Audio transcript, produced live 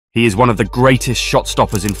He is one of the greatest shot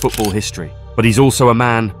stoppers in football history, but he's also a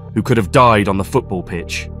man who could have died on the football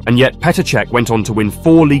pitch. And yet Petr Cech went on to win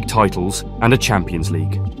 4 league titles and a Champions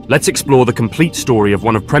League. Let's explore the complete story of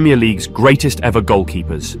one of Premier League's greatest ever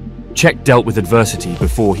goalkeepers. Cech dealt with adversity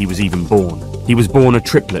before he was even born. He was born a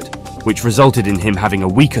triplet, which resulted in him having a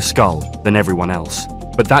weaker skull than everyone else.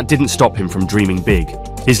 But that didn't stop him from dreaming big.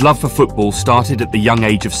 His love for football started at the young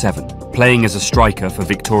age of 7, playing as a striker for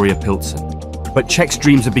Viktoria Pilsen. But Cech's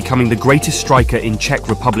dreams of becoming the greatest striker in Czech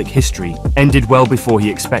Republic history ended well before he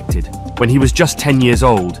expected. When he was just 10 years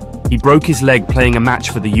old, he broke his leg playing a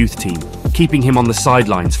match for the youth team, keeping him on the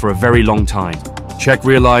sidelines for a very long time. Cech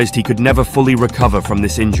realized he could never fully recover from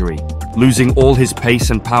this injury, losing all his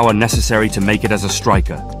pace and power necessary to make it as a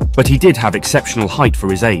striker. But he did have exceptional height for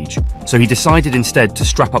his age, so he decided instead to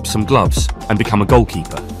strap up some gloves and become a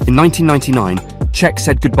goalkeeper. In 1999, Cech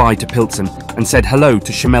said goodbye to Pilsen and said hello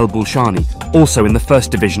to Šimel Bulšany, also in the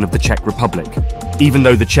first division of the Czech Republic. Even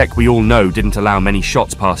though the Czech we all know didn't allow many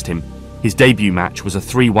shots past him, his debut match was a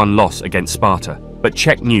 3-1 loss against Sparta. But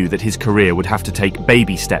Cech knew that his career would have to take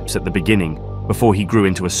baby steps at the beginning before he grew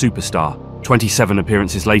into a superstar. 27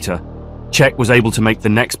 appearances later, Cech was able to make the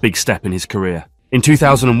next big step in his career. In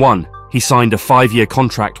 2001, he signed a 5-year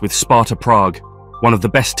contract with Sparta Prague, one of the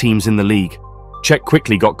best teams in the league. Cech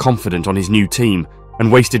quickly got confident on his new team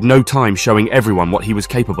and wasted no time showing everyone what he was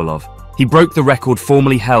capable of. He broke the record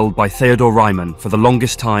formerly held by Theodor Reimann for the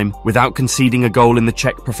longest time without conceding a goal in the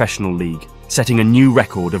Czech Professional League, setting a new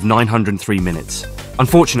record of 903 minutes.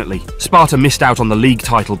 Unfortunately, Sparta missed out on the league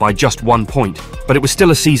title by just 1 point, but it was still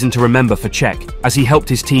a season to remember for Cech, as he helped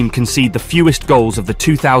his team concede the fewest goals of the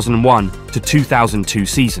 2001 to 2002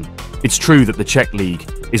 season. It's true that the Czech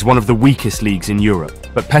League is one of the weakest leagues in Europe,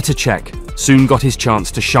 but Petr Cech soon got his chance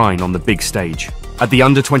to shine on the big stage. At the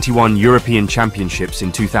Under-21 European Championships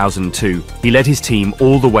in 2002, he led his team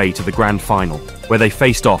all the way to the grand final, where they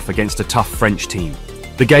faced off against a tough French team.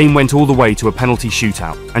 The game went all the way to a penalty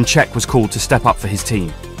shootout, and Cech was called to step up for his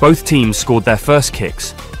team. Both teams scored their first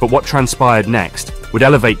kicks, but what transpired next would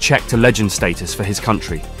elevate Cech to legend status for his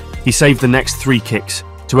country. He saved the next 3 kicks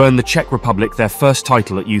to earn the Czech Republic their first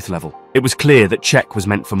title at youth level. It was clear that Cech was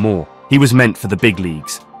meant for more. He was meant for the big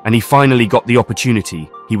leagues, and he finally got the opportunity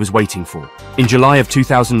he was waiting for. In July of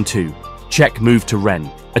 2002, Cech moved to Rennes,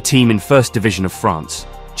 a team in First Division of France.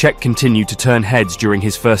 Cech continued to turn heads during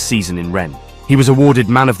his first season in Rennes. He was awarded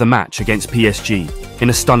Man of the Match against PSG in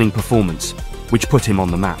a stunning performance, which put him on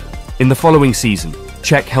the map. In the following season,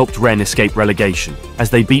 Cech helped Rennes escape relegation as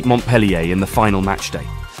they beat Montpellier in the final matchday.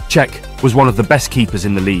 Cech was one of the best keepers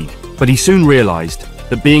in the league, but he soon realized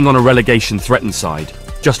that being on a relegation-threatened side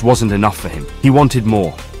just wasn't enough for him. He wanted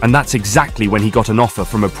more, and that's exactly when he got an offer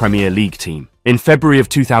from a Premier League team. In February of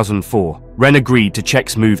 2004, Rennes agreed to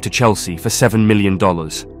Cech's move to Chelsea for $7 million.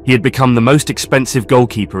 He had become the most expensive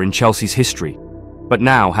goalkeeper in Chelsea's history, but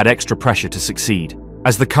now had extra pressure to succeed.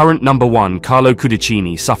 As the current number 1, Carlo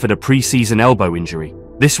Cudicini, suffered a pre-season elbow injury,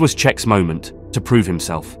 this was Cech's moment to prove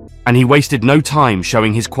himself. And he wasted no time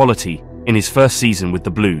showing his quality in his first season with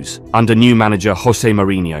the Blues, under new manager Jose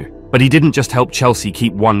Mourinho. But he didn't just help Chelsea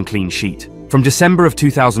keep 1 clean sheet. From December of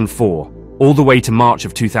 2004 all the way to March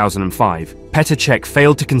of 2005, Petr Cech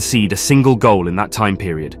failed to concede a single goal in that time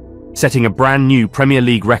period, setting a brand new Premier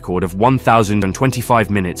League record of 1,025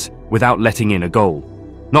 minutes without letting in a goal.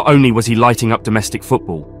 Not only was he lighting up domestic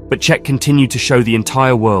football, but Cech continued to show the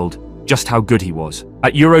entire world just how good he was.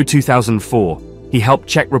 At Euro 2004, he helped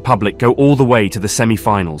Czech Republic go all the way to the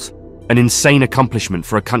semi-finals, an insane accomplishment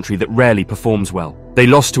for a country that rarely performs well. They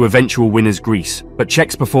lost to eventual winners Greece, but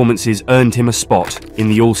Cech's performances earned him a spot in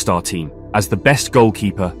the All-Star team as the best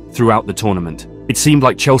goalkeeper throughout the tournament. It seemed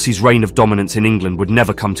like Chelsea's reign of dominance in England would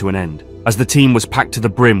never come to an end, as the team was packed to the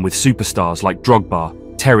brim with superstars like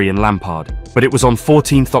Drogba, Terry and Lampard. But it was on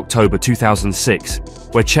 14th October 2006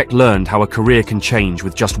 where Cech learned how a career can change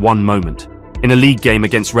with just one moment. In a league game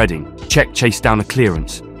against Reading, Cech chased down a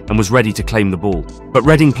clearance and was ready to claim the ball. But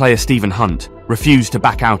Reading player Stephen Hunt refused to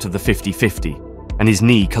back out of the 50-50, and his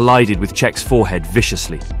knee collided with Cech's forehead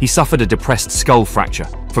viciously. He suffered a depressed skull fracture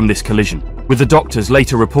from this collision, with the doctors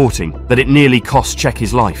later reporting that it nearly cost Cech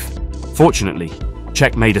his life. Fortunately,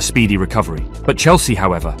 Cech made a speedy recovery. But Chelsea,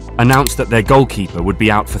 however, announced that their goalkeeper would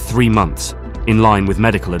be out for 3 months, in line with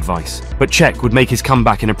medical advice. But Cech would make his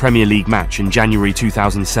comeback in a Premier League match in January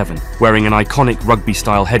 2007, wearing an iconic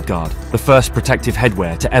rugby-style headguard, the first protective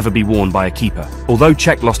headwear to ever be worn by a keeper. Although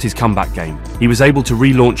Cech lost his comeback game, he was able to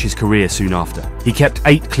relaunch his career soon after. He kept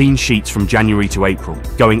 8 clean sheets from January to April,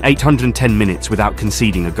 going 810 minutes without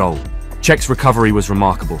conceding a goal. Cech's recovery was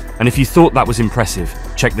remarkable, and if you thought that was impressive,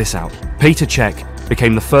 check this out. Petr Cech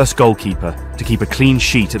became the first goalkeeper to keep a clean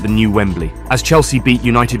sheet at the new Wembley, as Chelsea beat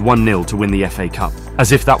United 1-0 to win the FA Cup.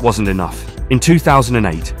 As if that wasn't enough, in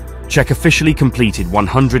 2008, Cech officially completed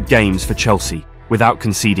 100 games for Chelsea without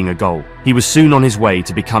conceding a goal. He was soon on his way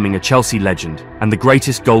to becoming a Chelsea legend and the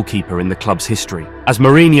greatest goalkeeper in the club's history. As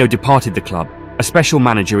Mourinho departed the club, a special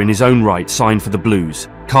manager in his own right signed for the Blues,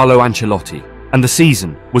 Carlo Ancelotti, and the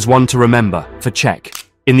season was one to remember for Cech.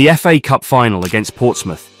 In the FA Cup final against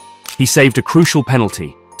Portsmouth, he saved a crucial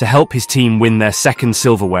penalty to help his team win their second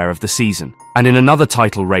silverware of the season. And in another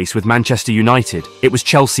title race with Manchester United, it was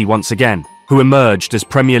Chelsea once again, who emerged as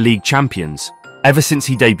Premier League champions. Ever since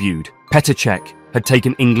he debuted, Petr Cech had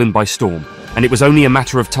taken England by storm, and it was only a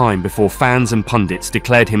matter of time before fans and pundits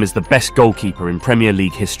declared him as the best goalkeeper in Premier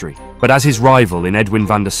League history. But as his rival in Edwin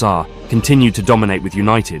van der Sar continued to dominate with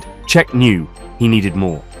United, Cech knew he needed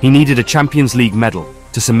more. He needed a Champions League medal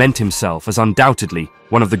to cement himself as undoubtedly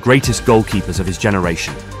one of the greatest goalkeepers of his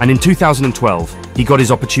generation. And in 2012, he got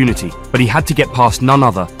his opportunity, but he had to get past none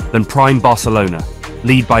other than prime Barcelona,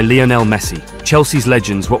 led by Lionel Messi. Chelsea's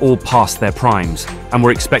legends were all past their primes and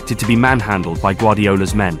were expected to be manhandled by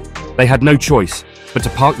Guardiola's men. They had no choice but to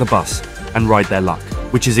park the bus and ride their luck,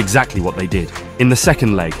 which is exactly what they did. In the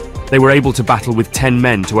second leg, they were able to battle with 10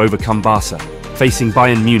 men to overcome Barca, facing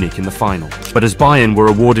Bayern Munich in the final. But as Bayern were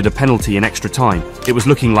awarded a penalty in extra time, it was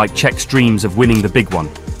looking like Cech's dreams of winning the big one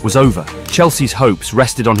was over. Chelsea's hopes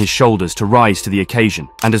rested on his shoulders to rise to the occasion,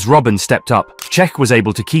 and as Robben stepped up, Cech was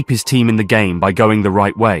able to keep his team in the game by going the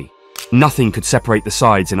right way. Nothing could separate the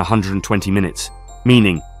sides in 120 minutes,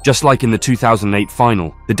 meaning, just like in the 2008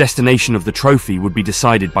 final, the destination of the trophy would be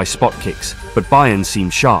decided by spot kicks, but Bayern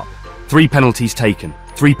seemed sharp. 3 penalties taken,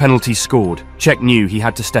 3 penalties scored. Cech knew he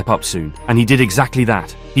had to step up soon, and he did exactly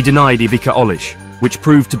that. He denied Ivica Olic, which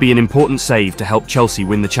proved to be an important save to help Chelsea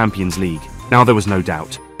win the Champions League. Now there was no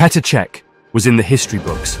doubt. Petr Cech was in the history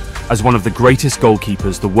books as one of the greatest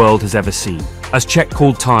goalkeepers the world has ever seen. As Cech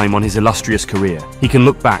called time on his illustrious career, he can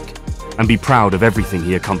look back and be proud of everything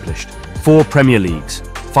he accomplished. 4 Premier Leagues,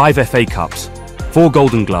 5 FA Cups, 4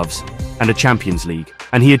 Golden Gloves, and a Champions League.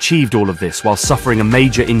 And he achieved all of this while suffering a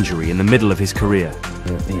major injury in the middle of his career.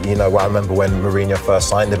 You know, I remember when Mourinho first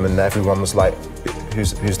signed him and everyone was like,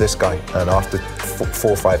 who's this guy? And after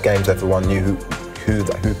 4 or 5 games, everyone knew who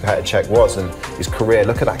Petr Cech was, and his career.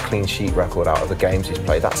 Look at that clean sheet record out of the games he's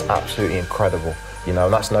played. That's absolutely incredible. You know,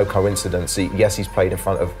 and that's no coincidence. Yes, he's played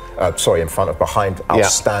behind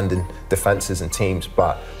outstanding defences and teams,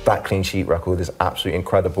 but that clean sheet record is absolutely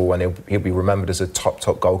incredible, and he'll be remembered as a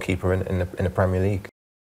top goalkeeper in the Premier League.